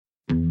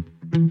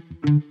Welcome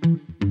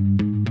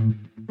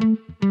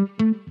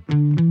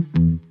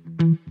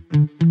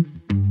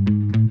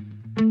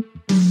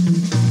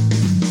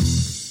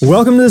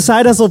to the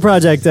Side Hustle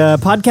Project, a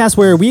podcast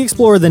where we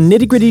explore the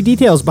nitty-gritty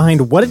details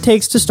behind what it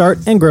takes to start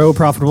and grow a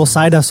profitable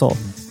side hustle.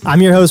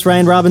 I'm your host,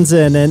 Ryan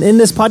Robinson, and in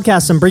this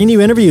podcast, I'm bringing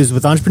you interviews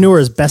with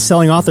entrepreneurs,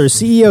 best-selling authors,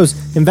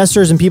 CEOs,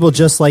 investors, and people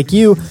just like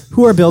you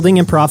who are building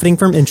and profiting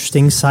from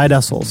interesting side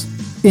hustles.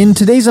 In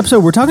today's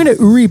episode, we're talking to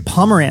Uri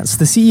Pomeranz,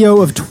 the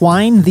CEO of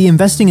Twine, the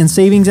investing and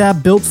savings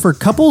app built for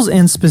couples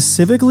and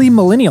specifically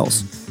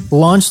millennials.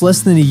 Launched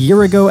less than a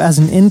year ago as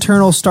an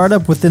internal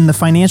startup within the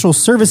financial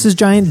services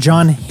giant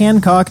John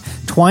Hancock,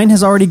 Twine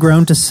has already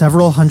grown to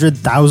several hundred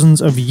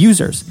thousands of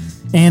users.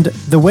 And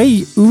the way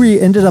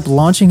Uri ended up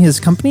launching his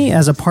company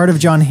as a part of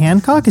John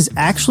Hancock is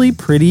actually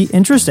pretty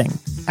interesting.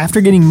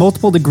 After getting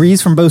multiple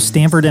degrees from both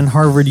Stanford and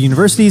Harvard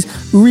universities,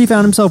 Uri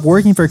found himself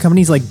working for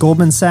companies like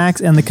Goldman Sachs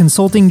and the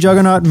consulting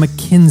juggernaut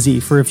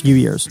McKinsey for a few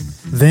years.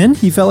 Then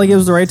he felt like it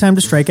was the right time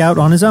to strike out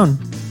on his own.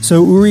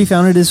 So Uri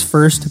founded his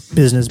first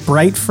business,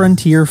 Bright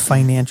Frontier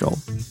Financial.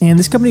 And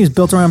this company was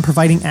built around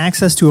providing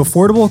access to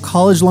affordable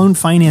college loan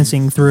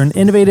financing through an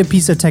innovative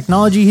piece of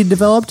technology he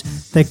developed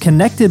that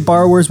connected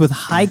borrowers with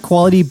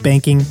high-quality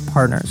banking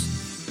partners.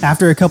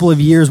 After a couple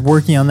of years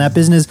working on that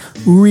business,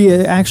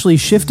 Uri actually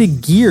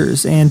shifted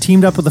gears and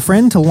teamed up with a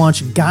friend to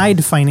launch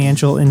Guide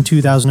Financial in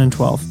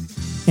 2012.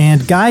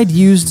 And Guide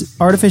used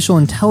artificial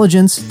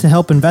intelligence to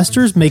help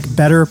investors make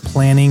better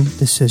planning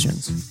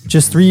decisions.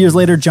 Just 3 years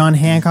later, John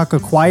Hancock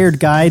acquired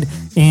Guide,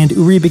 and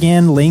Uri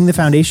began laying the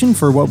foundation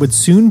for what would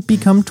soon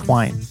become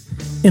Twine.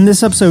 In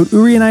this episode,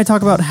 Uri and I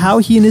talk about how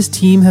he and his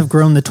team have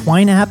grown the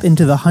Twine app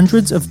into the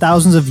hundreds of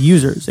thousands of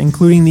users,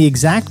 including the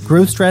exact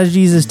growth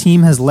strategies his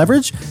team has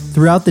leveraged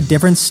throughout the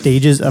different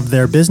stages of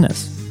their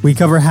business. We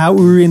cover how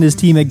Uri and his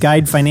team at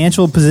Guide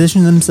Financial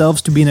positioned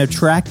themselves to be an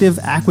attractive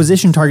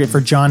acquisition target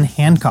for John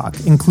Hancock,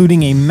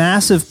 including a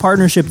massive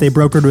partnership they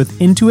brokered with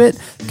Intuit,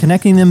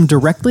 connecting them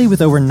directly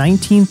with over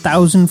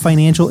 19,000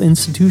 financial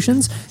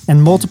institutions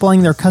and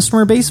multiplying their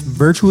customer base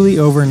virtually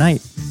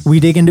overnight.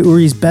 We dig into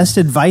Uri's best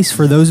advice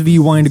for those of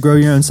you wanting to grow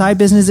your own side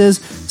businesses,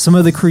 some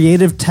of the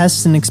creative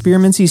tests and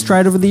experiments he's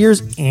tried over the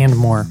years, and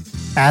more.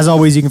 As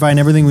always, you can find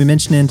everything we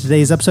mentioned in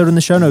today's episode in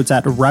the show notes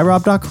at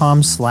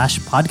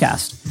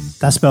ryrob.com/podcast.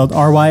 That's spelled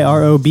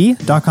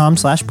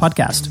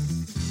ryrob.com/podcast.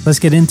 Let's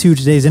get into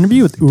today's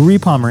interview with Uri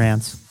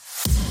Pomeranz.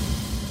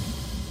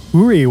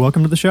 Uri,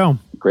 welcome to the show.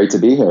 Great to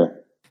be here.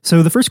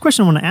 So the first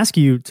question I want to ask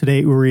you today,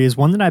 Uri, is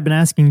one that I've been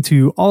asking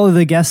to all of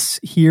the guests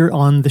here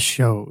on the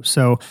show.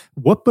 So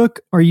what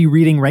book are you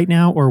reading right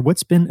now, or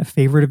what's been a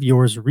favorite of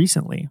yours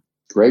recently?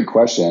 Great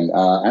question.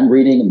 I'm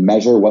reading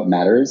Measure What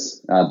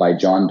Matters by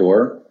John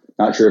Doerr.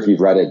 Not sure if you've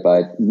read it,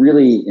 but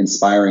really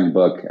inspiring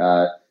book.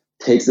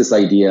 Takes this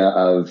idea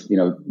of,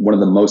 one of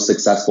the most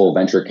successful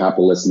venture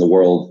capitalists in the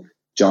world,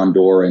 John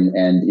Doerr, and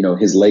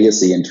his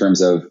legacy in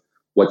terms of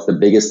what's the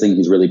biggest thing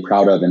he's really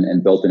proud of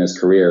and built in his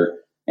career.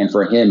 And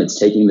for him, it's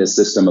taking this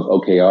system of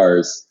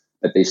OKRs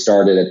that they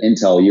started at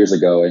Intel years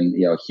ago, and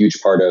a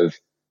huge part of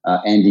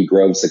Andy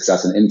Grove's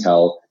success in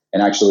Intel,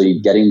 and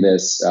actually getting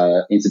this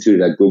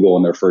instituted at Google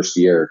in their first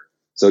year.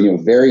 So,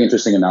 very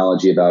interesting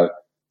analogy about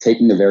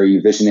taking a very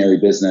visionary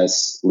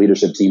business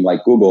leadership team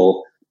like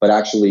Google, but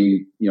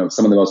actually,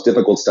 some of the most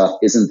difficult stuff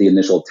isn't the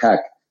initial tech,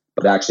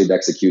 but actually the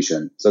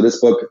execution. So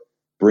this book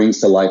brings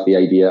to life the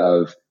idea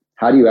of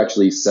how do you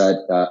actually set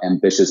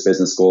ambitious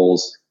business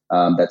goals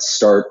that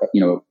start,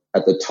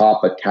 at the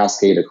top, but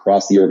cascade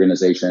across the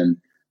organization,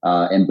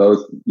 and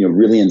both,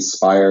 really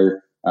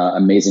inspire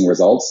amazing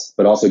results,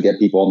 but also get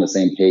people on the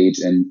same page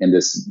in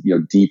this,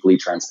 deeply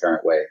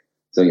transparent way.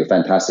 So,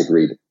 fantastic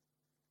read.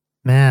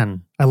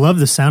 Man, I love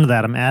the sound of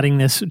that. I'm adding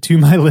this to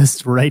my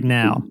list right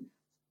now.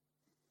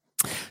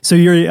 So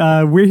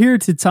we're here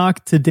to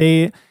talk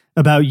today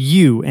about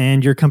you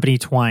and your company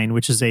Twine,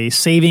 which is a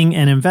saving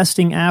and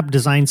investing app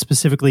designed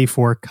specifically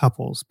for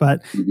couples.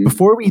 But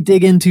before we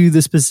dig into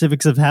the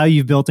specifics of how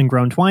you've built and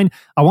grown Twine,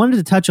 I wanted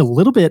to touch a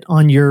little bit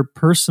on your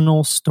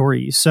personal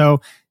story.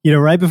 So,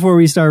 right before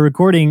we started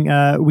recording,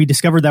 we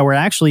discovered that we're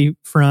actually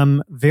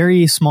from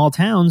very small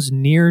towns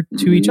near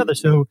to each other.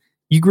 So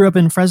you grew up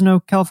in Fresno,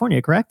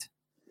 California, correct?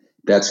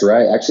 That's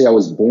right. Actually, I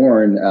was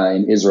born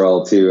in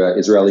Israel to an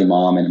Israeli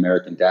mom and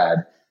American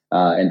dad.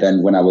 And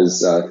then when I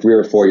was 3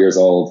 or 4 years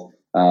old,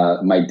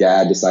 my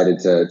dad decided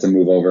to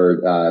move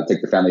over,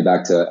 take the family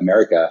back to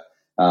America,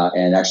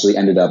 and actually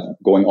ended up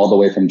going all the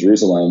way from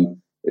Jerusalem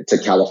to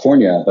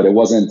California. But it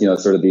wasn't,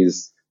 sort of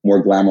these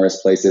more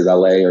glamorous places,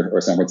 LA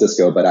or San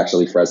Francisco, but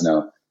actually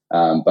Fresno.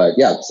 But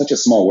yeah, such a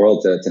small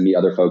world to meet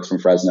other folks from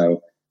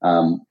Fresno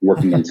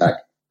working in tech.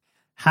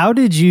 How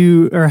did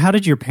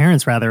your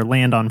parents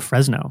land on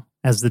Fresno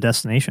as the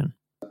destination?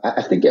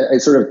 I think I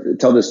sort of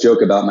tell this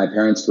joke about my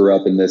parents grew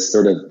up in this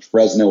sort of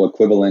Fresno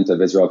equivalent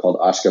of Israel called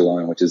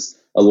Ashkelon, which is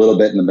a little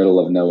bit in the middle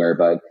of nowhere.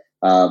 But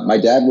my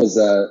dad was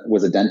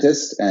a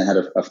dentist and had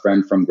a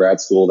friend from grad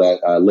school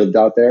that lived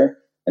out there.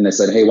 And they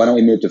said, hey, why don't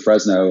we move to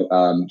Fresno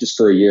just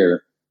for a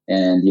year?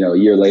 And, a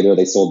year later,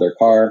 they sold their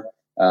car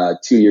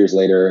 2 years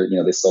later,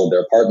 they sold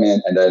their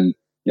apartment, and then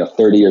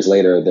 30 years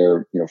later,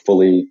 they're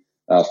fully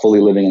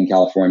living in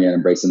California and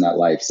embracing that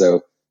life.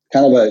 So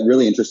kind of a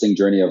really interesting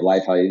journey of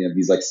life, how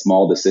these like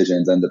small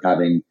decisions end up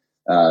having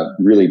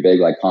really big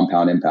like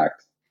compound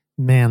impact.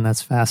 Man,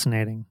 that's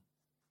fascinating.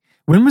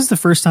 When was the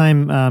first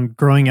time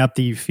growing up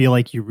that you feel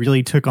like you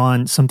really took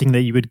on something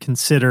that you would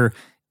consider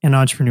an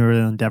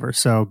entrepreneurial endeavor?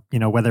 So,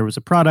 whether it was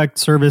a product,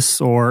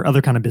 service, or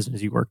other kind of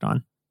business you worked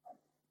on.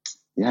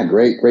 Yeah,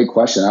 great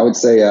question. I would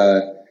say,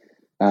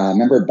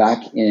 remember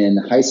back in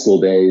high school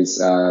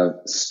days,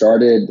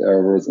 started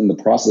or was in the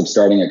process of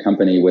starting a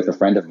company with a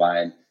friend of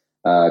mine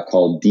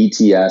called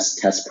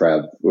DTS Test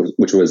Prep,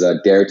 which was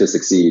Dare to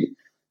Succeed.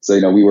 So,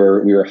 we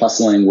were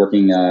hustling,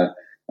 working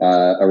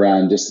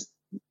around just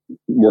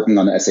working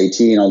on the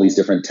SAT and all these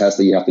different tests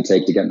that you have to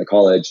take to get into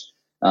college.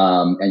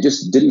 And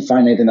just didn't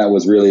find anything that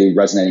was really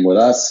resonating with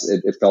us.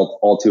 It felt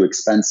all too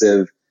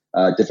expensive,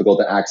 difficult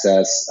to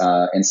access.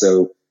 And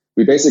so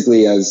we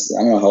basically, as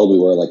I don't know how old we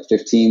were, like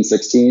 15,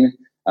 16,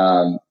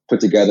 put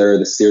together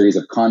the series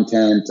of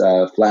content,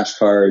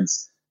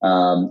 flashcards,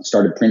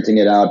 started printing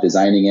it out,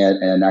 designing it,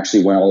 and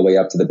actually went all the way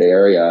up to the Bay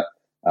Area,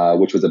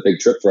 which was a big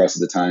trip for us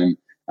at the time,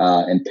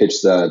 and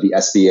pitched the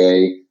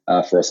SBA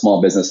for a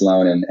small business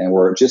loan. And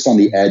we're just on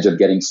the edge of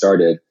getting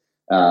started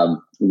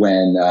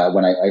when I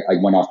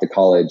went off to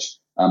college.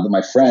 But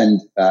my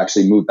friend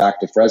actually moved back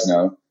to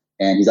Fresno,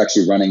 and he's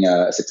actually running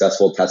a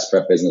successful test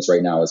prep business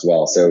right now as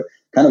well. So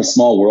kind of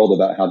small world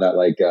about how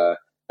that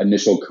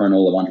initial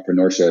kernel of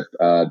entrepreneurship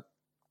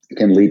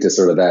can lead to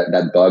sort of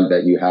that bug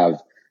that you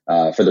have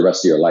for the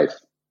rest of your life.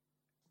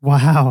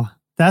 Wow,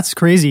 that's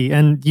crazy.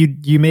 And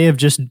you may have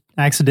just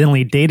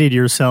accidentally dated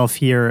yourself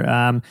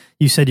here.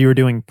 You said you were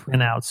doing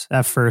printouts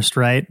at first,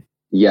 right?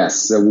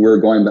 Yes. So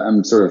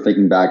I'm sort of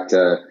thinking back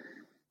to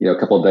a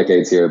couple of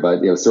decades here,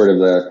 but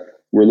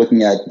we're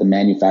looking at the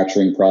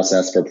manufacturing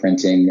process for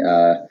printing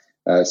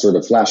sort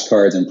of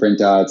flashcards and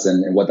printouts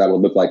and what that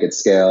would look like at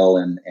scale.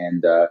 And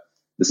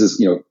this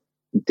is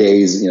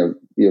days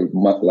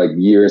like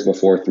years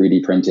before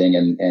 3D printing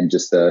and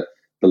just the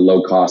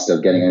low cost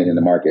of getting it in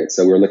the market.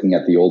 So we're looking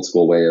at the old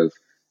school way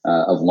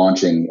of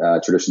launching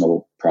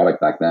traditional product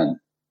back then.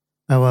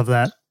 I love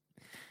that.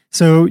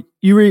 So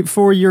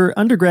for your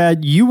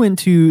undergrad, you went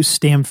to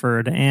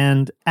Stanford,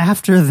 and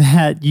after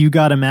that, you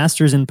got a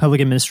master's in public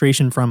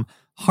administration from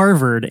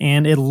Harvard.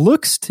 And it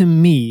looks to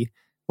me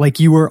like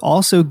you were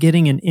also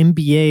getting an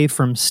MBA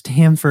from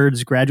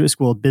Stanford's Graduate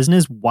School of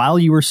Business while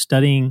you were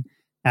studying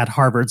at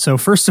Harvard. So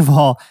first of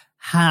all,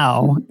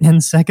 how?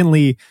 And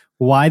secondly,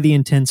 why the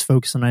intense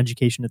focus on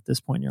education at this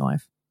point in your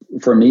life?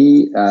 For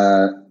me,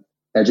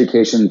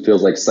 education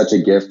feels like such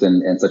a gift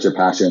and such a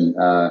passion.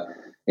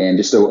 And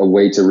just a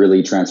way to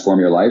really transform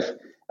your life.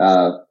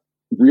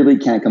 Really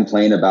can't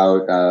complain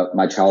about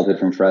my childhood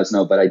from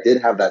Fresno, but I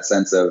did have that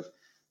sense of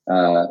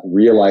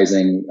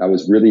realizing I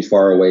was really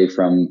far away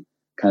from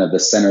kind of the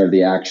center of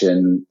the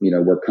action,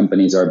 where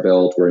companies are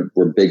built,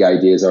 where big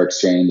ideas are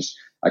exchanged.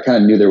 I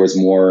kind of knew there was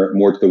more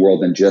to the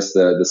world than just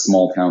the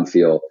small town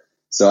feel.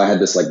 So I had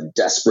this like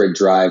desperate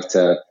drive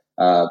to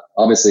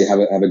obviously have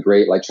a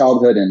great like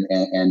childhood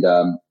and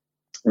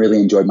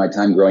really enjoyed my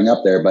time growing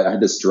up there, but I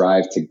had this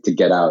drive to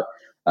get out.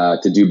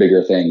 To do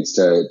bigger things,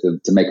 to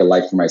make a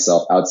life for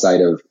myself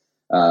outside of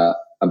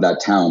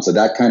that town. So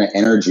that kind of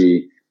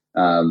energy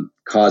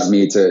caused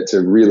me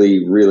to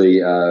really,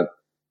 really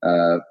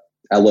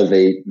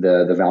elevate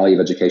the value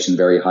of education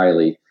very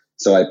highly.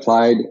 So I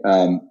applied,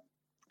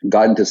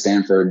 got into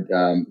Stanford,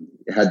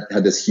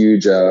 had this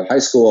huge high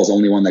school. I was the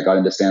only one that got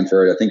into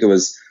Stanford. I think it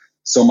was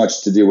so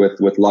much to do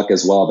with luck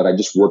as well, but I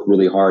just worked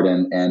really hard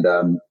and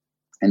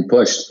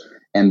pushed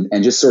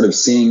and just sort of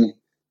seeing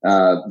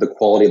the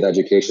quality of the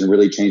education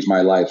really changed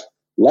my life.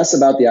 Less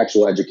about the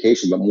actual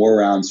education, but more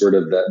around sort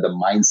of the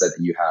mindset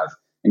that you have.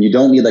 And you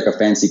don't need like a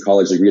fancy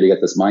college degree to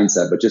get this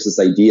mindset, but just this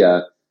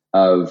idea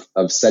of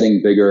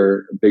setting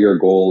bigger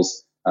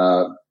goals,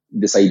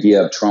 this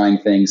idea of trying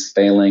things,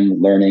 failing,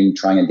 learning,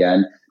 trying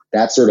again.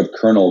 That sort of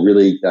kernel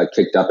really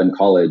kicked up in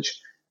college.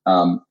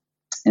 And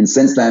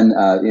since then,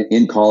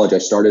 in college,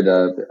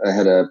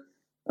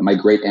 my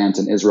great aunt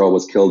in Israel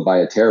was killed by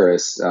a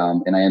terrorist,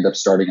 and I ended up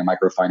starting a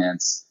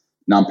microfinance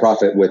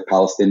nonprofit with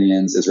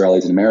Palestinians,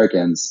 Israelis, and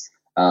Americans.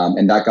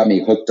 And that got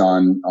me hooked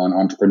on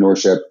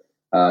entrepreneurship,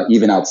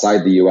 even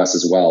outside the US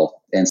as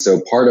well. And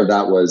so part of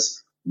that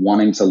was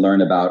wanting to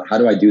learn about how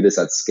do I do this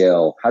at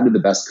scale? How do the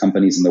best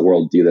companies in the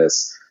world do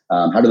this?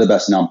 How do the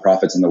best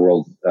nonprofits in the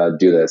world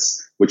do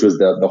this? Which was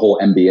the whole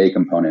MBA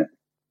component.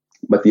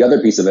 But the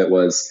other piece of it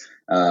was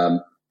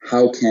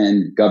how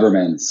can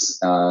governments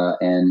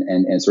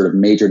and sort of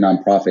major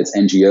nonprofits,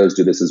 NGOs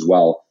do this as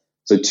well?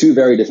 So two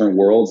very different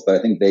worlds, but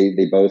I think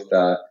they both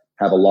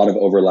have a lot of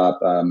overlap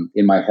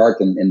in my heart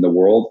and in the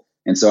world.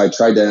 And so I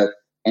tried to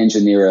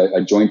engineer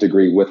a joint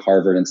degree with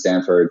Harvard and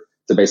Stanford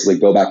to basically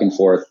go back and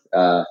forth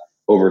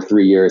over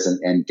 3 years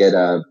and get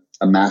a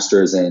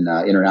master's in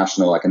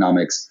international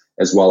economics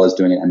as well as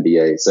doing an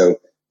MBA. So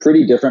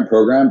pretty different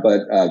program,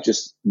 but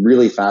just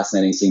really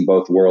fascinating seeing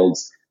both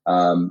worlds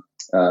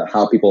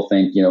how people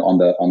think, on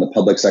the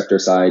public sector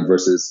side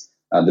versus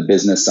the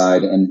business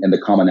side, and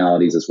the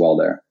commonalities as well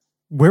there.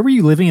 Where were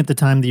you living at the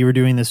time that you were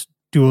doing this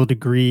dual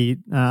degree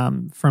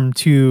from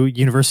two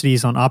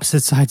universities on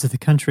opposite sides of the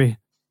country?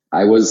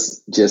 I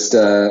was just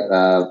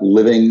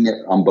living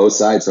on both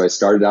sides. So I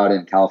started out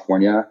in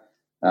California,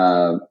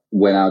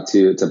 went out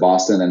to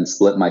Boston, and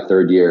split my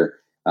third year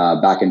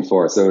back and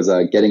forth. So it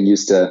was getting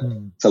used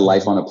to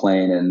life on a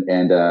plane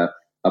and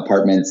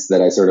apartments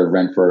that I sort of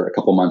rent for a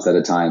couple months at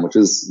a time, which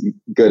is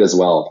good as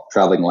well,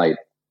 traveling light.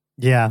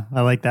 Yeah,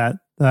 I like that.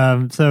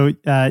 So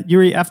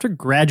Uri, after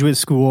graduate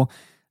school,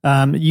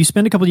 you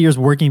spent a couple of years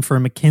working for a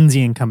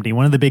McKinsey & Company,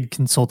 one of the big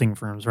consulting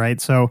firms, right?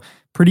 So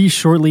pretty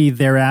shortly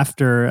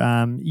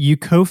thereafter, you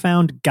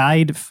co-found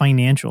Guide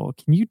Financial.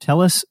 Can you tell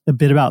us a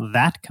bit about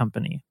that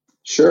company?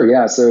 Sure.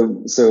 Yeah.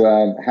 So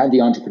had the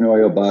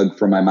entrepreneurial bug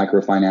from my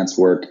microfinance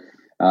work.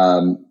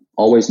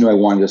 Always knew I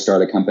wanted to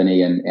start a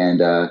company, and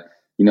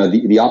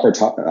the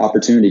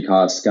opportunity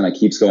cost kind of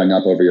keeps going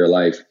up over your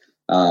life.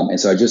 And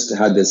so I just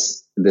had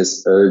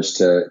this urge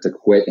to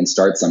quit and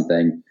start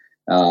something.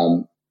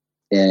 And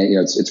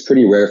it's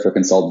pretty rare for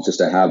consultants just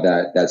to have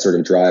that sort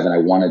of drive, and I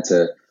wanted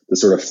to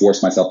sort of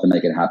force myself to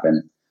make it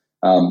happen.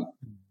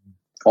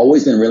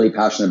 Always been really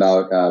passionate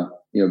about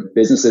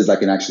businesses that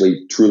can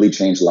actually truly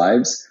change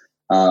lives.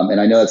 And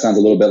I know that sounds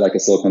a little bit like a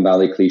Silicon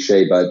Valley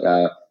cliche, but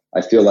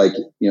I feel like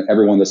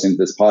everyone listening to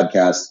this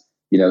podcast,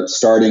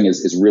 starting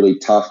is really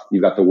tough.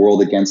 You've got the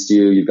world against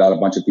you. You've got a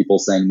bunch of people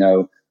saying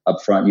no up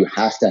front. You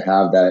have to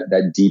have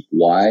that deep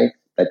why,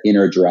 that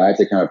inner drive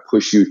to kind of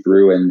push you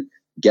through and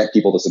get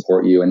people to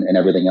support you and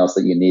everything else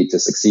that you need to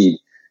succeed.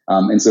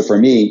 And so for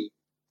me,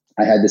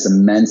 I had this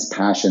immense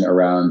passion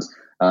around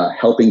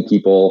helping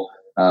people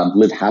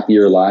live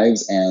happier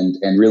lives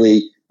and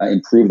really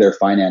improve their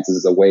finances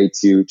as a way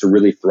to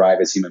really thrive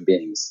as human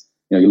beings.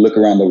 You look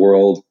around the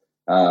world,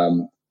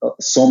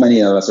 so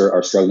many of us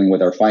are struggling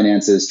with our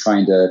finances,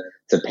 trying to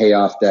pay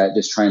off debt,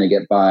 just trying to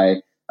get by,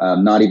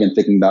 not even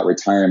thinking about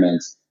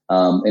retirement.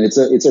 And it's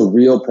a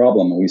real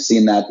problem. And we've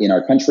seen that in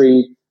our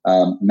country,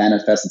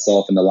 manifest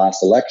itself in the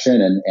last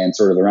election and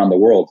sort of around the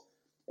world.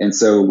 And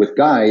so with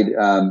Guide,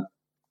 I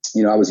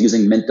was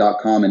using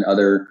mint.com and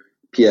other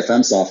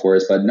PFM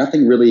softwares, but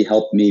nothing really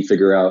helped me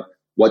figure out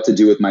what to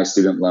do with my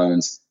student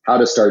loans, how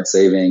to start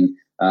saving,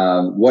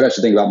 what I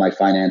should think about my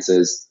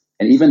finances.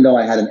 And even though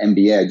I had an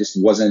MBA, I just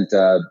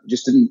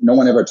no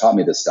one ever taught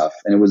me this stuff.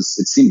 And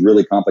it seemed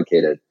really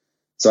complicated.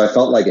 So I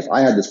felt like if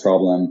I had this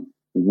problem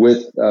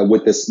with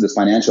this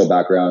financial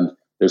background,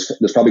 there's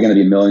probably going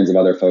to be millions of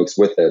other folks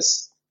with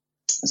this.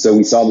 So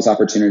we saw this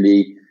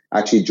opportunity,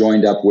 actually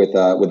joined up with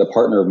a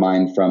partner of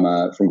mine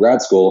from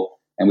grad school.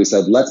 And we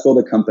said, let's build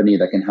a company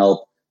that can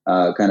help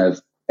kind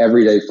of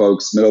everyday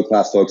folks,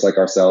 middle-class folks like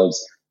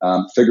ourselves,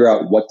 figure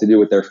out what to do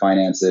with their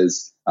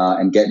finances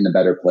and get in a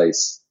better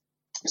place.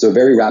 So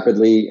very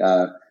rapidly,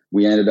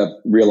 we ended up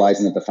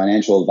realizing that the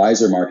financial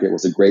advisor market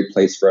was a great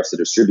place for us to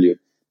distribute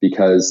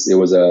because it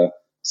was a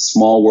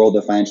small world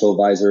of financial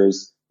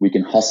advisors. We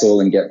can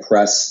hustle and get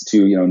press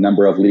to a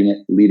number of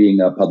leading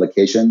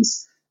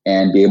publications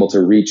and be able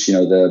to reach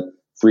the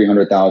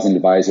 300,000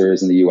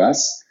 advisors in the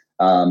U.S.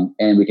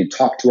 And we can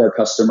talk to our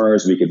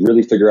customers. We could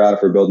really figure out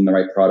if we're building the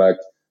right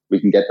product. We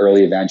can get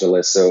early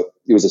evangelists. So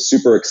it was a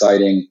super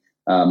exciting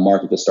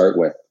market to start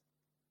with.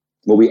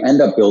 What we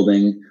end up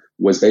building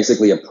was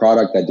basically a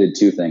product that did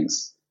two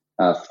things.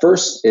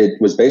 First,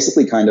 it was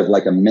basically kind of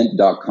like a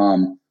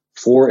mint.com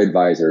for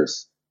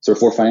advisors. So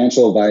for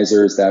financial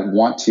advisors that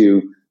want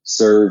to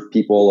serve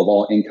people of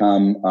all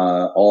income,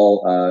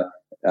 all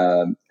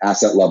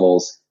asset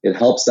levels, it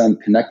helps them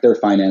connect their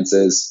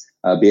finances,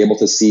 be able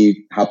to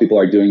see how people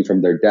are doing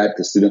from their debt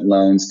to student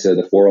loans to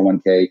the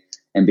 401k,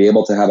 and be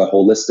able to have a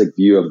holistic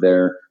view of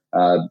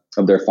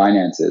their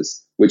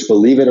finances, which,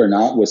 believe it or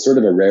not, was sort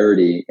of a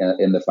rarity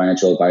in the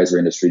financial advisory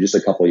industry just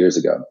a couple of years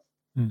ago.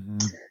 Mm-hmm.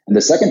 And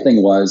the second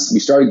thing was we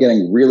started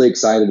getting really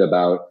excited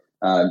about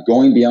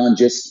going beyond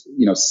just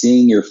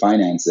seeing your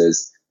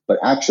finances, but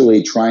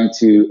actually trying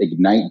to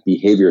ignite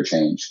behavior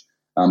change,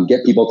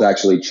 get people to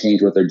actually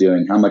change what they're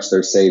doing, how much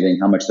they're saving,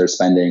 how much they're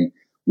spending,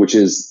 which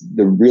is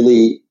the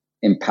really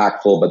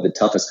impactful but the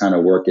toughest kind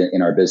of work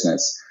in our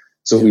business.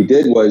 So what we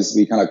did was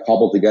we kind of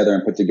cobbled together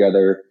and put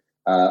together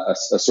a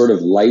sort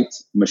of light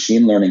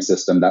machine learning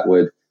system that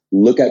would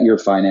look at your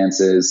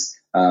finances,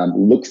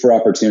 look for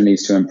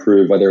opportunities to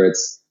improve, whether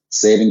it's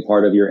saving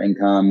part of your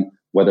income,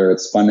 whether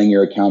it's funding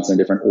your accounts in a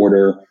different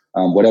order,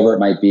 whatever it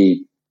might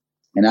be,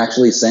 and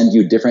actually send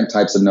you different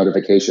types of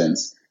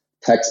notifications,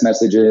 text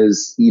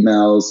messages,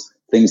 emails,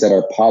 things that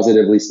are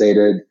positively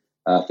stated,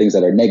 things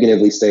that are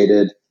negatively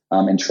stated,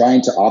 and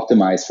trying to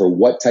optimize for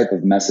what type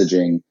of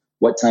messaging,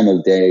 what time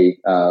of day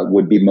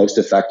would be most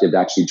effective to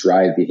actually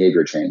drive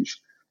behavior change.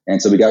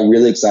 And so we got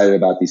really excited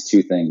about these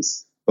two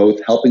things, both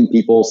helping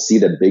people see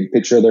the big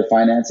picture of their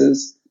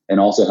finances and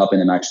also helping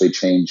them actually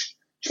change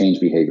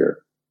behavior.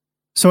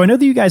 So I know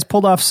that you guys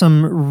pulled off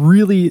some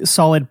really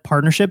solid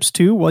partnerships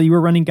too while you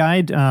were running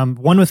Guide.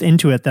 One with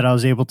Intuit that I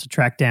was able to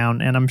track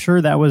down, and I'm sure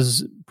that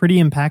was pretty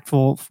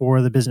impactful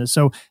for the business.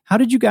 So how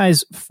did you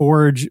guys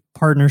forge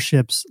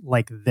partnerships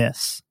like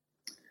this?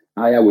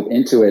 Yeah, with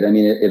Intuit, I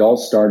mean, it all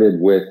started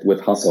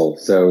with hustle.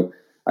 So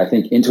I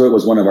think Intuit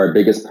was one of our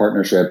biggest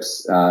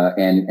partnerships,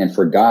 and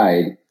for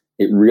Guide,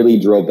 it really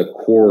drove the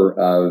core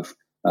of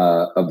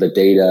the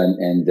data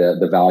and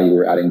the value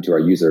we're adding to our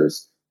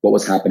users. What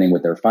was happening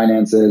with their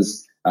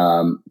finances,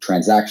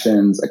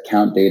 transactions,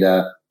 account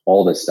data,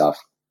 all this stuff.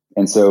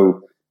 And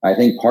so I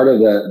think part of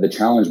the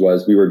challenge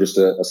was we were just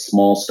a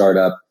small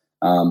startup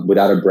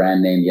without a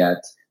brand name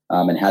yet,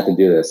 and had to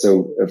do this.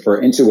 So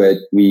for Intuit,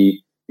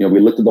 we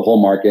looked at the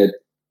whole market.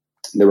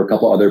 There were a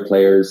couple other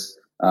players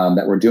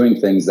that were doing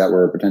things that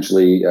were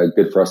potentially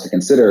good for us to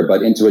consider,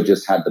 but Intuit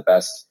just had the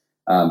best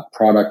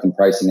product and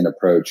pricing and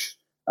approach.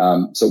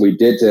 So what we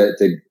did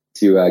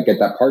to get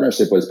that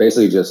partnership was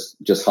basically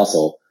just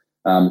hustle.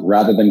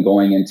 Rather than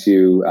going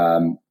into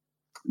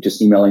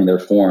just emailing their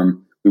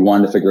form, we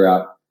wanted to figure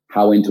out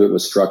how Intuit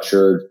was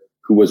structured,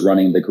 who was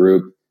running the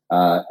group,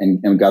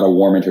 and got a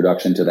warm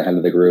introduction to the head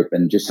of the group,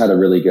 and just had a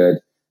really good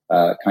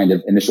kind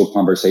of initial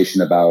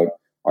conversation about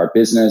our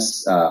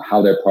business,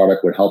 how their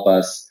product would help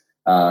us,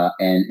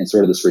 and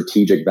sort of the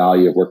strategic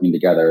value of working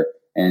together,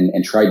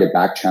 and tried to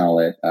back channel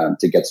it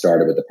to get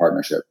started with the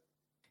partnership.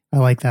 I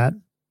like that.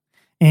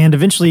 And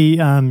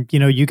eventually,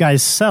 you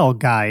guys sell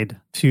Guide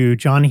to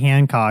John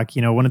Hancock,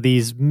 one of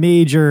these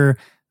major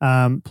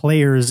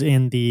players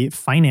in the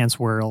finance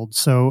world.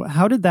 So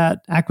how did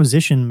that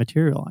acquisition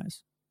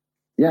materialize?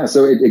 Yeah,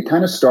 so it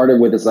kind of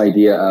started with this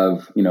idea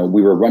of,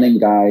 we were running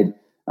Guide.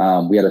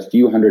 We had a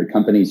few hundred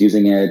companies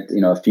using it,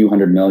 a few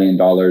 $100 million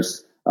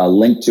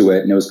linked to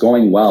it, and it was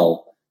going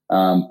well.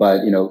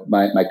 But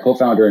my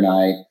co-founder and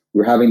I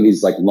were having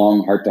these like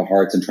long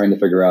heart-to-hearts and trying to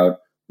figure out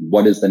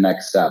what is the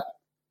next step.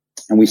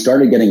 And we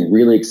started getting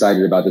really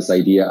excited about this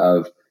idea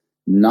of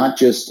not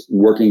just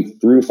working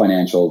through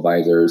financial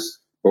advisors,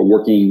 but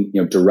working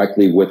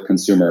directly with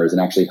consumers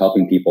and actually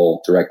helping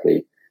people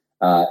directly.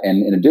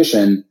 And in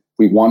addition,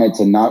 we wanted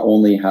to not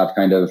only have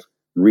kind of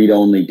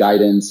read-only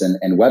guidance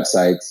and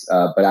websites,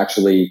 but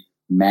actually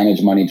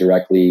manage money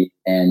directly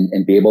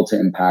and be able to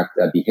impact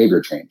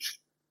behavior change.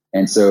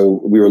 And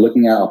so we were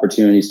looking at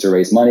opportunities to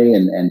raise money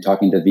and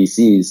talking to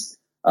VCs.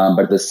 But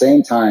at the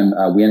same time,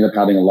 we ended up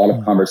having a lot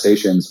of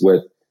conversations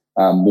with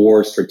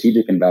more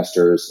strategic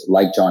investors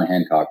like John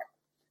Hancock,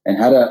 and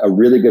had a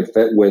really good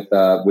fit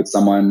with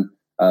someone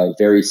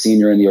very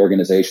senior in the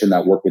organization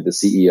that worked with the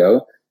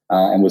CEO,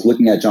 and was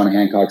looking at John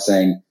Hancock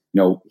saying,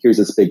 here's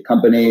this big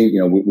company,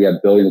 we have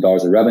billions of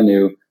dollars of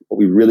revenue, but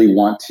we really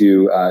want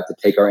to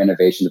take our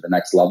innovation to the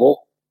next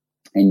level.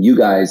 And you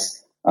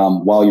guys,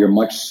 while you're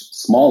much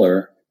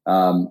smaller,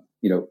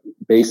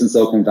 based in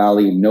Silicon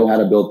Valley, know how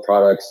to build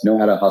products, know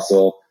how to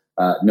hustle,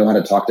 know how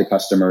to talk to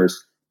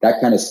customers. That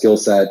kind of skill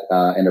set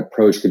and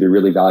approach could be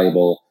really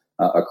valuable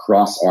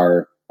across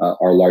our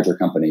larger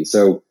company.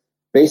 So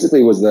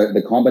basically, it was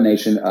the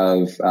combination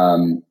of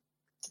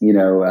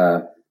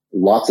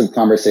lots of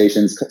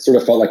conversations. Sort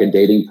of felt like a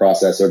dating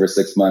process over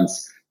 6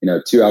 months.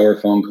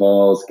 2-hour phone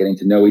calls, getting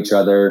to know each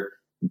other,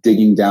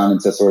 digging down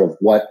into sort of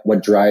what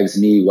drives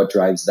me, what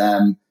drives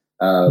them,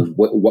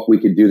 what we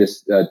could do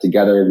this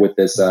together with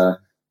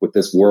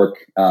this work,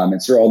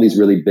 and sort of all these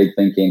really big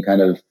thinking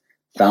kind of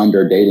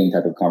founder dating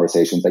type of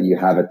conversations that you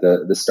have at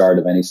the start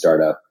of any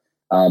startup.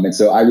 And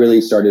so I really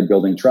started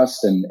building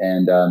trust and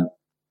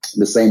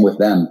the same with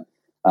them.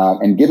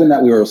 And given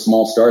that we were a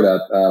small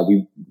startup,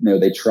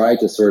 they tried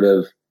to sort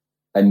of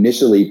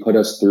initially put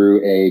us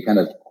through a kind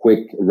of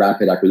quick,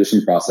 rapid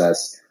acquisition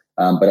process.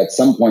 But at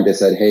some point they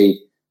said, hey,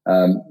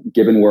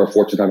 given we're a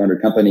Fortune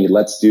 500 company,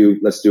 let's do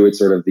it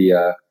sort of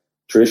the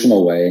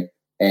traditional way.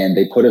 And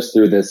they put us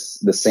through the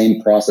same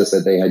process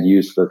that they had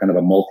used for kind of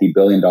a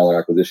multi-billion-dollar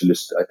acquisition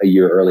just a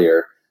year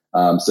earlier.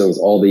 So it was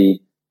all the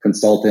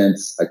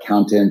consultants,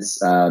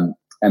 accountants,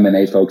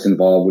 M&A folks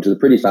involved, which is a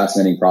pretty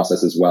fascinating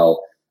process as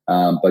well.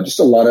 But just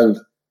a lot of,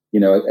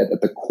 at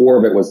the core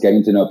of it was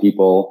getting to know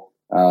people,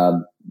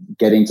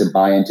 getting to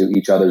buy into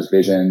each other's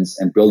visions,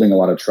 and building a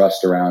lot of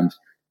trust around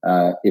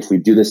if we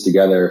do this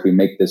together, if we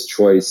make this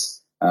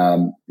choice,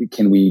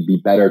 can we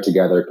be better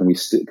together? Can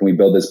we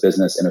build this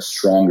business in a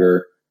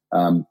stronger,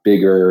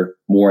 bigger,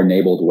 more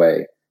enabled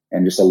way?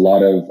 And just a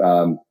lot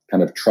of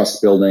kind of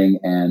trust building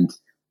and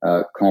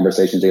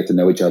conversations to get to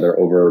know each other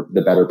over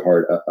the better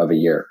part of a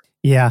year.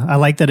 Yeah, I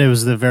like that it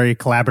was the very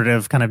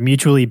collaborative, kind of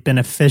mutually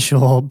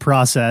beneficial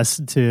process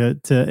to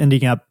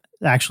ending up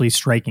actually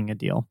striking a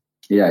deal.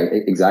 Yeah,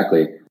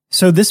 exactly.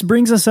 So this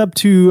brings us up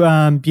to,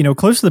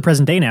 close to the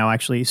present day now,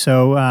 actually.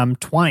 So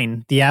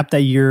Twine, the app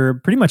that you're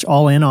pretty much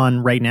all in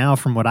on right now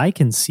from what I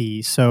can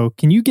see. So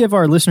can you give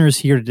our listeners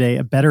here today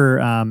a better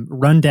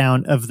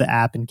rundown of the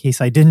app in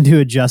case I didn't do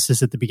it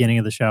justice at the beginning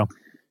of the show?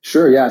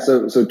 Sure, yeah.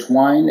 So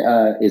Twine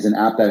is an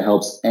app that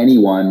helps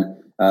anyone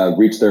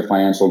reach their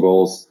financial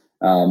goals.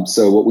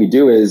 So what we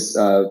do is,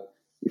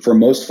 for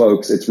most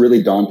folks, it's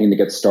really daunting to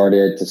get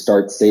started, to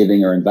start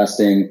saving or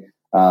investing.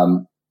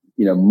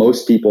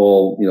 Most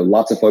people,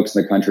 lots of folks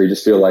in the country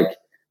just feel like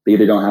they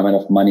either don't have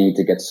enough money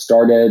to get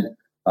started,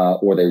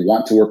 or they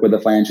want to work with a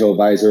financial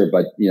advisor,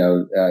 but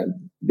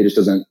it just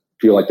doesn't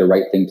feel like the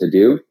right thing to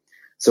do.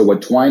 So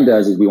what Twine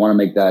does is we want to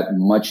make that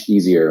much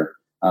easier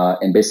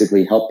and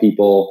basically help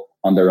people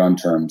on their own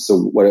terms.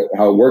 So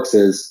how it works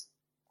is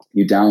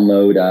you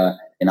download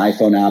an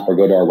iPhone app or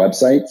go to our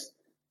website,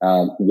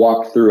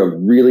 walk through a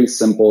really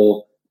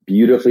simple,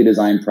 beautifully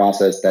designed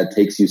process that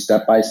takes you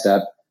step by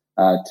step,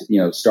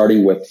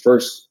 starting with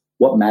first,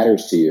 what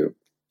matters to you?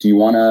 Do you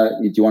want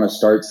to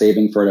start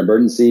saving for an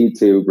emergency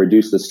to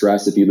reduce the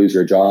stress if you lose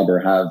your job or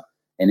have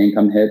an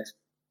income hit?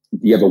 Do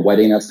you have a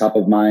wedding that's top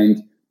of mind?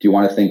 Do you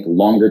want to think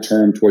longer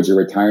term towards your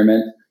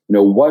retirement?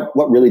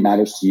 What really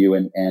matters to you,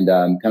 and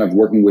kind of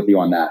working with you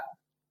on that.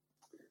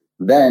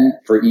 Then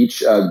for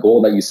each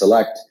goal that you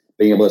select,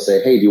 being able to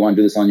say, hey, do you want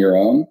to do this on your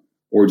own?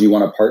 Or do you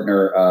want to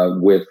partner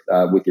with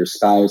your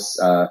spouse,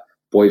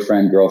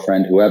 boyfriend,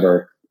 girlfriend,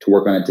 whoever, to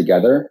work on it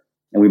together?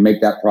 And we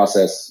make that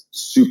process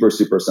super,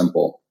 super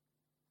simple.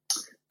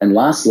 And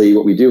lastly,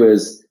 what we do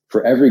is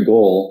for every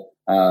goal,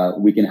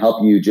 we can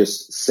help you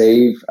just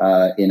save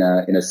in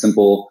a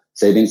simple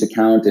savings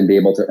account and be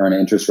able to earn an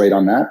interest rate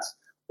on that,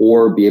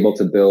 or be able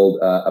to build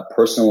a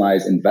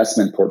personalized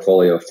investment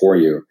portfolio for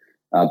you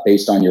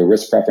based on your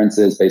risk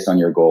preferences, based on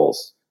your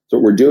goals. So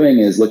what we're doing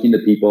is looking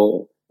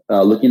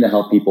to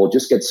help people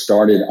just get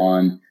started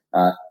on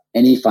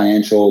any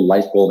financial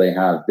life goal they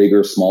have, big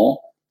or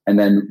small, and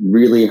then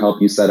really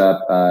help you set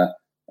up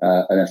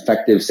an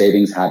effective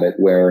savings habit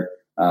where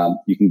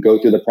you can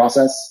go through the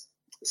process,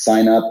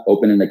 sign up,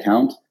 open an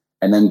account,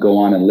 and then go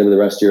on and live the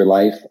rest of your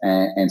life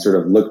and sort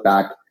of look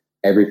back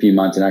every few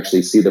months and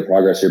actually see the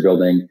progress you're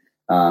building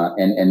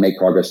and make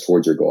progress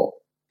towards your goal.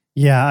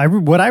 Yeah,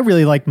 what I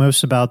really like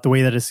most about the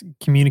way that it's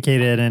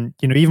communicated, and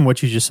even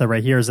what you just said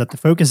right here, is that the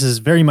focus is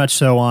very much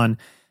so on,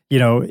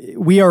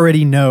 we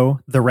already know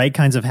the right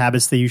kinds of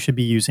habits that you should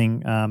be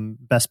using,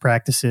 best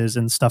practices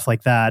and stuff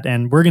like that,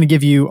 and we're going to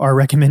give you our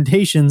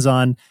recommendations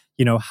on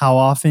how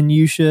often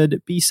you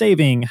should be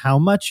saving, how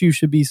much you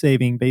should be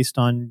saving based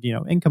on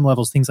income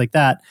levels, things like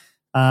that.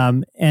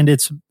 And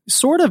it's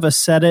sort of a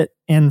set it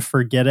and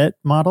forget it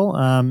model,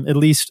 at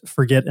least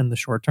forget in the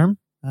short term.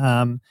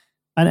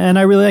 And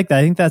I really like that.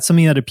 I think that's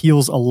something that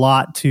appeals a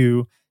lot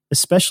to,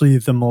 especially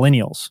the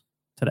millennials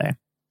today.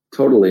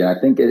 Totally. I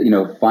think,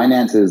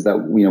 finances that,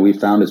 we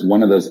found is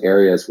one of those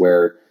areas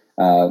where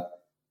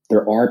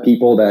there are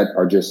people that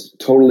are just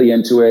totally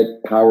into it,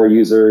 power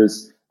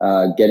users,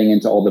 getting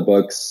into all the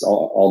books,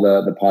 all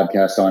the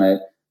podcasts on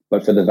it.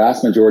 But for the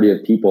vast majority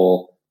of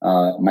people,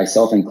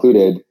 myself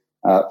included,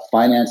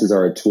 finances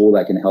are a tool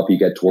that can help you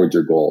get towards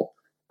your goal.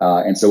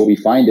 And so what we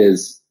find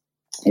is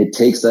it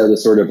takes the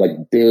sort of like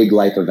big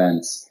life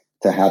events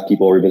to have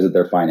people revisit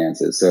their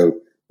finances. So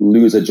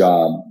lose a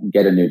job,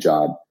 get a new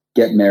job,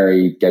 get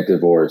married, get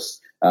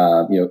divorced,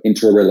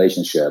 enter a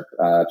relationship,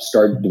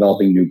 start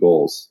developing new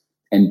goals.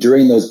 And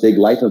during those big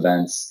life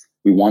events,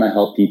 we want to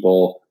help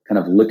people kind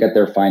of look at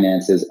their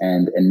finances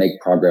and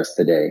make progress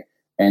today.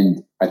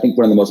 And I think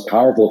one of the most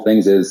powerful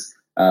things is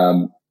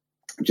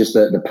just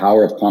the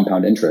power of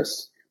compound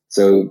interest.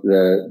 So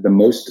the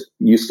most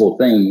useful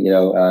thing,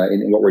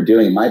 in what we're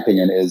doing, in my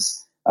opinion, is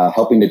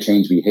helping to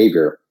change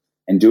behavior,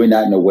 and doing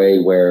that in a way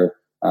where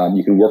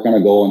you can work on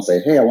a goal and say,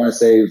 hey, I want to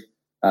save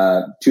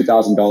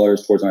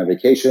 $2,000 towards my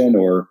vacation,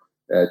 or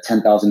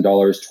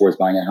 $10,000 towards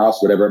buying a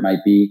house, whatever it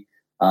might be.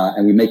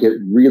 And we make it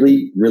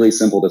really, really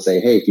simple to say,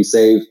 hey, if you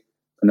save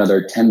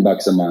another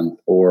 $10 a month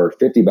or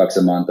 $50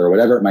 a month or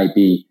whatever it might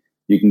be,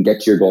 you can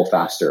get to your goal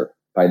faster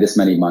by this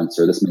many months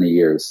or this many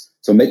years.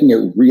 So making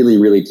it really,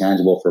 really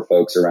tangible for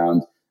folks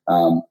around,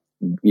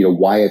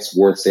 why it's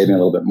worth saving a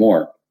little bit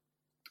more.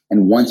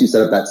 And once you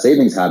set up that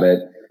savings habit,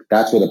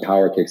 that's where the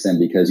power kicks in,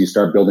 because you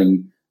start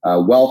building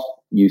wealth.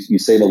 You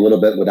save a little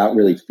bit without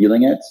really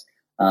feeling it.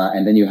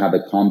 And then you have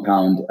the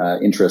compound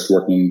interest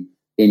working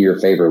in your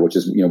favor, which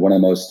is one of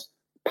the most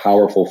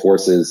powerful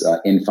forces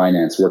in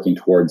finance, working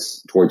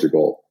towards your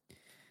goal.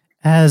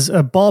 As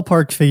a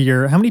ballpark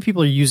figure, how many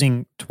people are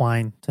using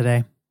Twine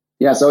today?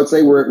 Yeah, so I would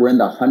say we're in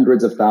the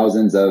hundreds of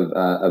thousands of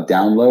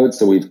downloads.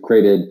 So we've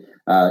created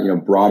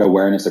broad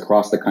awareness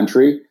across the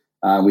country.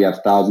 We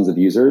have thousands of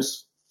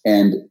users,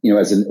 and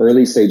as an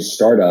early stage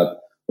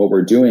startup, what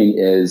we're doing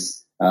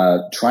is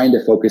trying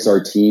to focus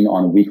our team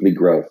on weekly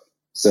growth.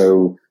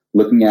 So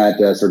looking at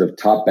sort of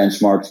top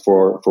benchmarks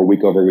for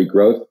week over week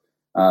growth.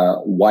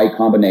 Y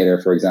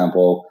Combinator, for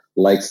example,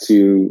 likes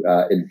to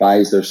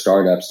advise their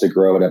startups to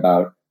grow at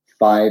about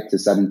 5 to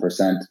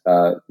 7%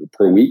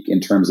 per week in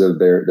terms of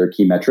their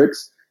key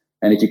metrics.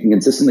 And if you can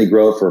consistently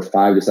grow for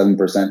 5 to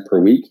 7% per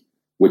week,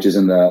 which is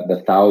in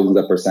the thousands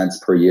of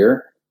percents per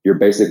year, you're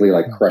basically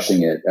like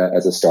crushing it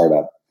as a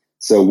startup.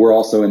 So we're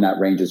also in that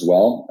range as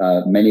well.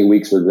 Many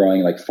weeks we're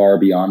growing like far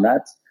beyond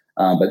that,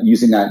 but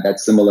using that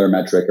similar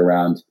metric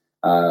around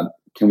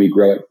can we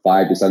grow at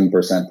 5 to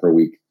 7% per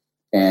week?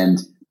 And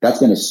that's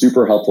been a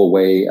super helpful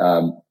way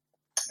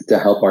to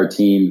help our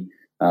team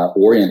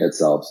orient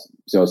itself.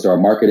 So our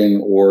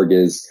marketing org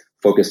is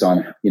focused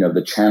on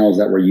the channels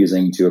that we're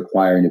using to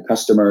acquire new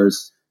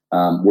customers.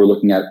 We're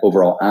looking at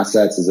overall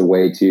assets as a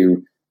way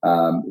to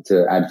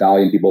to add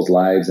value in people's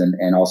lives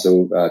and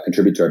also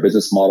contribute to our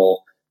business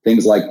model,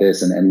 things like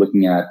this, and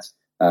looking at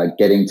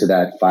getting to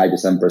that 5 to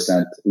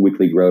 7%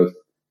 weekly growth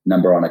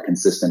number on a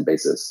consistent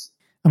basis.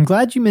 I'm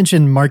glad you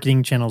mentioned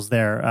marketing channels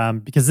there,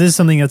 because this is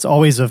something that's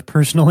always of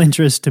personal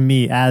interest to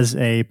me as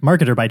a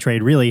marketer by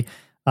trade, really.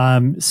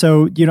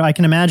 So, I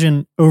can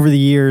imagine over the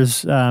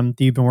years that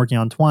you've been working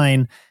on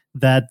Twine,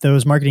 that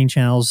those marketing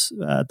channels,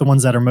 the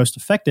ones that are most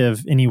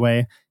effective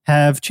anyway,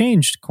 have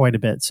changed quite a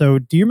bit. So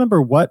do you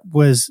remember what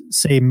was,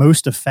 say,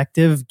 most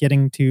effective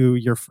getting to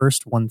your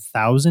first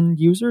 1,000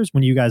 users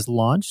when you guys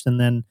launched? And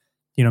then,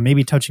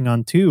 maybe touching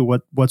on too,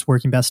 what's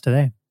working best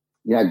today?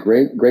 Yeah,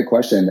 great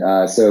question.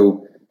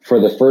 So for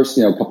the first,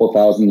 couple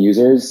thousand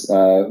users,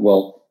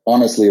 well,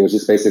 honestly, it was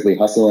just basically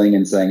hustling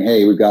and saying,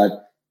 hey, we've got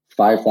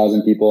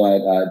 5,000 people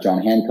at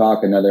John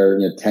Hancock, another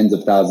tens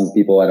of thousands of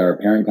people at our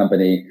parent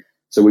company.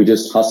 So we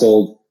just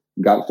hustled,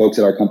 got folks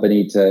at our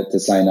company to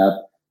sign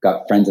up,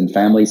 got friends and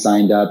family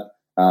signed up,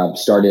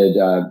 started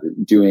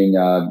doing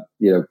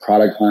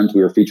product hunt.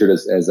 We were featured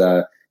as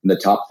in the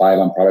top 5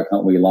 on product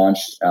hunt when we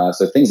launched.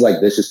 So things like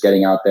this, just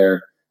getting out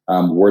there,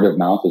 word of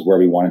mouth is where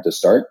we wanted to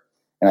start.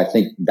 And I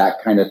think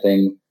that kind of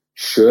thing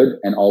should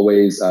and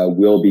always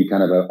will be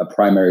kind of a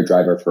primary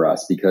driver for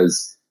us,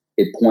 because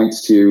it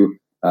points to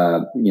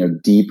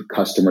deep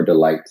customer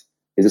delight.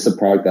 Is this a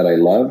product that I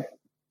love?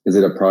 Is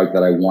it a product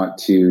that I want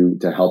to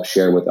help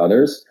share with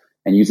others?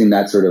 And using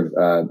that sort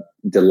of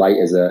delight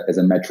as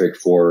a metric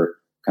for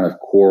kind of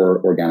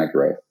core organic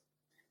growth.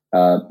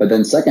 But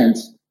then second,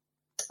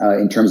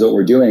 in terms of what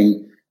we're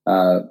doing,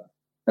 I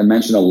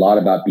mentioned a lot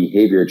about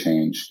behavior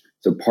change.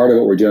 So part of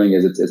what we're doing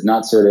is it's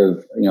not sort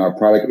of, our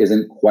product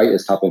isn't quite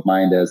as top of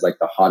mind as like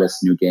the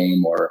hottest new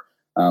game or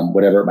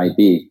whatever it might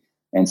be.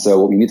 And so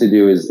what we need to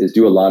do is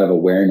do a lot of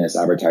awareness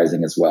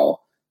advertising as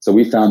well. So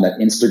we found that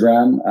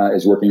Instagram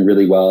is working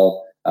really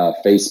well,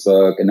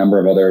 Facebook, a number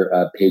of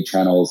other paid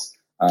channels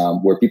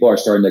where people are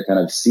starting to kind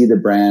of see the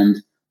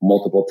brand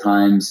multiple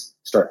times,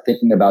 start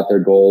thinking about their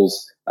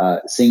goals,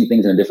 seeing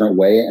things in a different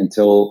way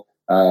until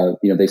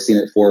they've seen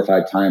it 4 or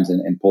 5 times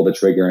and pull the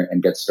trigger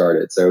and get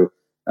started. So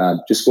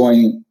just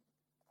going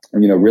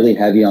really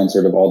heavy on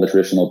sort of all the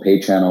traditional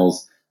paid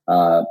channels,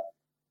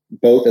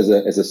 both as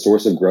a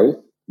source of growth,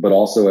 but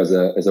also as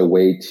a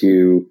way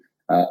to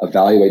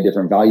evaluate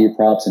different value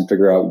props and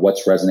figure out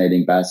what's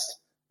resonating best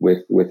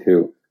with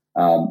who.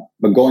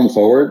 But going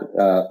forward,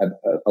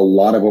 a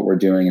lot of what we're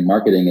doing in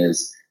marketing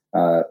is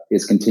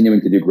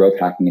continuing to do growth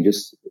hacking and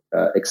just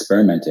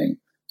experimenting.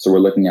 So we're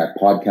looking at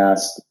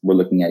podcasts, we're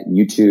looking at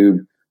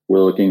YouTube, we're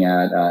looking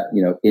at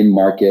in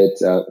market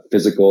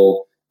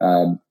physical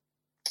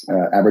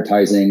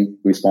advertising.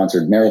 We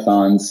sponsored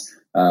marathons,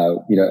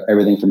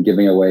 everything from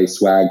giving away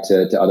swag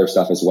to other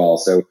stuff as well.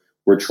 So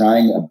we're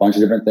trying a bunch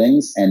of different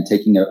things and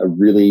taking a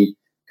really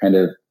kind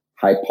of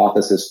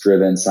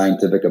hypothesis-driven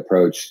scientific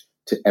approach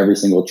to every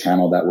single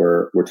channel that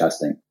we're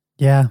testing.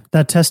 Yeah,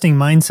 that testing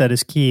mindset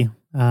is key.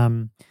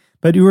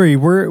 But Uri,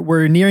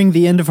 we're nearing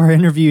the end of our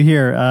interview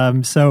here.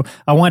 So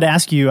I wanted to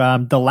ask you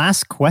the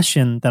last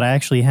question that I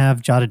actually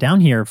have jotted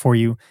down here for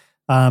you.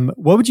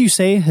 What would you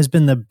say has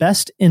been the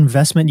best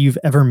investment you've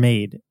ever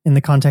made in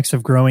the context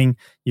of growing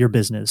your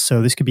business?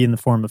 So this could be in the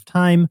form of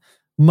time,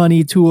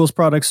 money, tools,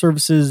 products,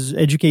 services,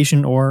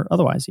 education, or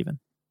otherwise even.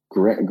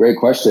 Great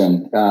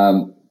question.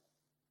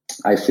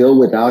 I feel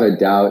without a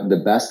doubt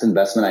the best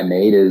investment I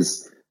made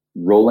is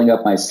rolling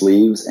up my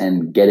sleeves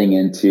and getting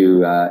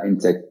into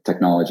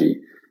technology.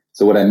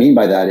 So what I mean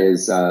by that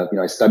is,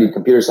 I studied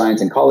computer science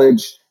in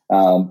college,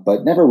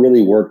 but never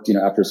really worked,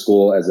 after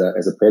school as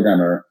a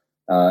programmer,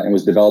 and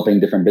was developing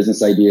different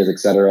business ideas, et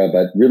cetera,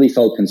 but really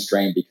felt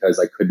constrained because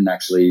I couldn't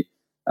actually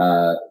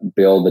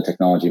build the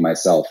technology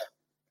myself.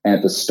 And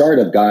at the start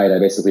of Guide, I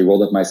basically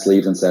rolled up my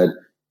sleeves and said,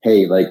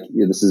 hey,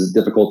 this is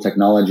difficult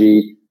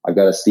technology. I've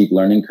got a steep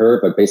learning curve,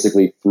 but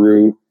basically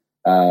through,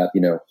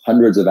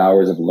 hundreds of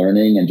hours of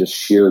learning and just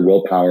sheer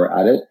willpower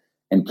at it,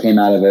 and came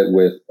out of it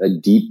with a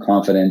deep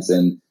confidence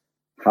in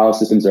how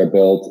systems are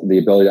built, the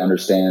ability to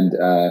understand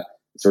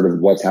sort of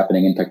what's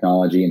happening in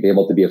technology and be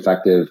able to be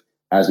effective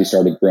as we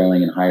started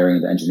growing and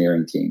hiring the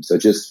engineering team. So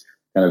just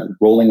kind of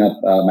rolling up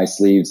my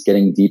sleeves,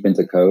 getting deep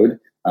into code,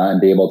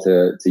 and be able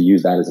to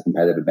use that as a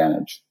competitive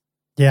advantage.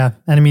 Yeah,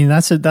 and I mean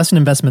that's an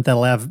investment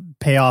that'll have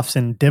payoffs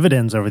and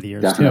dividends over the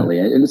years. Definitely,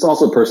 too. And it's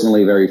also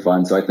personally very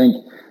fun. So I think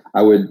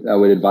I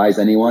would advise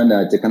anyone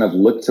to kind of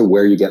look to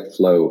where you get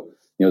flow.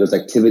 There's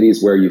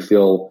activities where you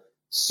feel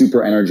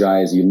super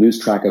energized, you lose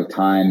track of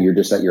time, you're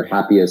just at your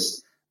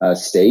happiest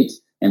state.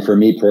 And for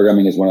me,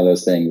 programming is one of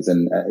those things,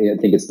 and I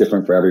think it's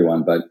different for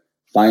everyone. But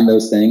find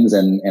those things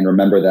and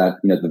remember that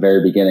at the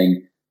very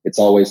beginning, it's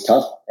always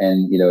tough,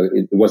 and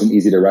it wasn't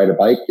easy to ride a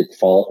bike. You'd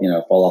fall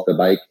off the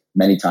bike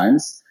many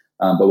times.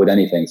 But with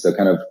anything, so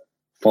kind of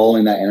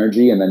following that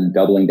energy and then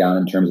doubling down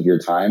in terms of your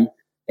time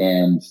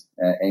and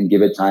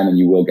give it time and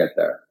you will get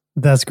there.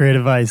 That's great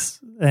advice.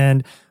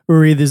 And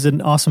Uri, this is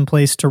an awesome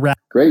place to wrap.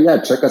 Great.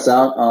 Yeah. Check us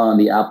out on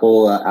the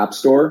Apple App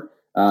Store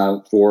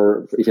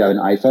for if you have an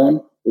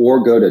iPhone,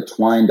 or go to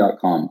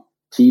twine.com,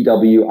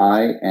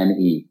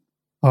 TWINE.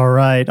 All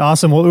right.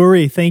 Awesome. Well,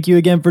 Uri, thank you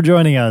again for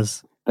joining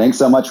us. Thanks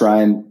so much,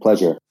 Ryan.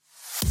 Pleasure.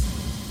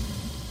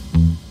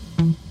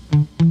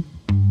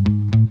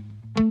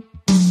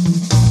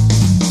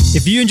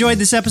 If you enjoyed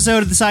this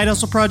episode of the Side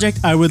Hustle Project,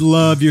 I would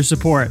love your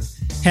support.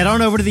 Head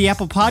on over to the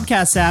Apple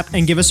Podcasts app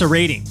and give us a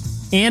rating.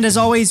 And as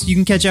always, you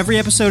can catch every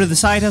episode of the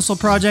Side Hustle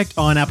Project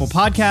on Apple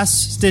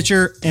Podcasts,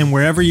 Stitcher, and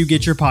wherever you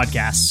get your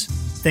podcasts.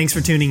 Thanks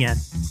for tuning in.